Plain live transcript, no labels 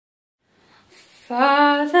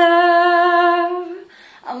Father,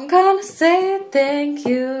 I'm gonna say thank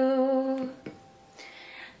you,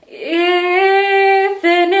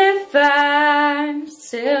 even if I'm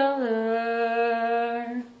still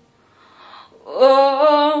hurt.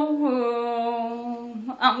 Oh,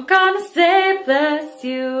 I'm gonna say bless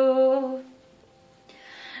you.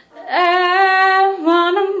 I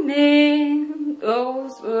wanna mean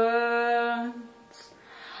those words.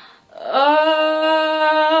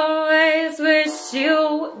 Always wish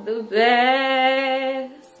you the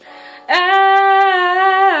best.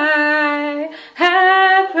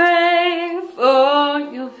 I pray for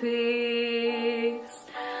your peace.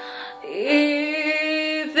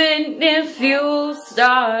 Even if you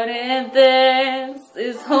started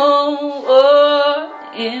this whole war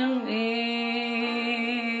in me.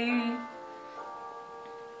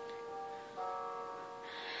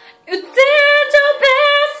 You did your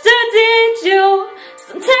best, did you?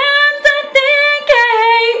 Sometimes I think I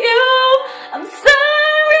hate you. I'm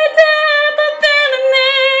sorry that the feeling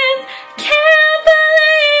is. Can't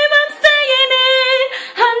believe I'm saying it.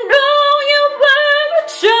 I know you were a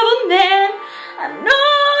troubled man. I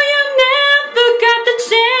know you never got the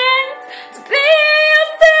chance to be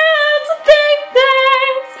yourself, to be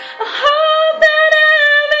best. I hope that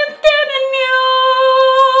I've been giving you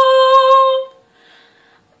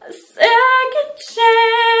a second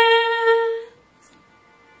chance.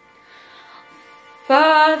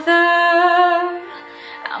 Father,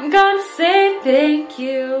 I'm gonna say thank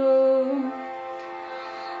you,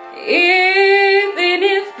 even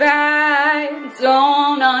if I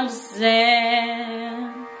don't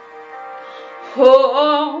understand.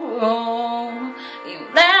 Oh, you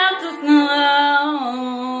left us alone.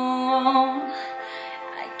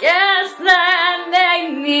 I guess that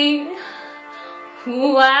made me who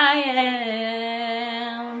I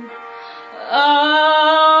am.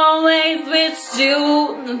 Always wished you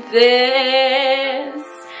the best.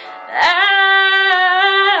 I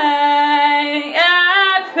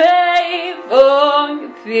pray for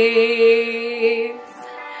your peace.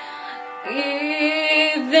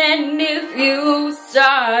 Even if you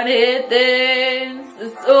started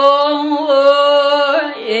this war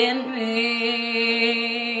in me.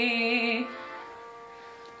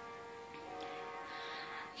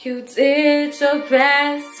 You did your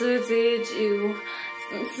best, or did you?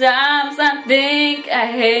 Sometimes I think I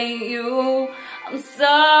hate you. I'm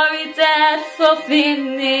sorry, Dad, for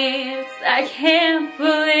feeling this. I can't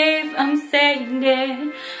believe I'm saying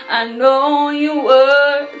it. I know you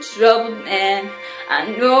were a troubled man. I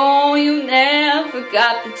know you never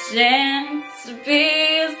got the chance to be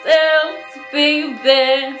yourself, to be your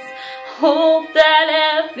best. Hope that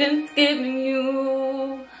heaven's giving you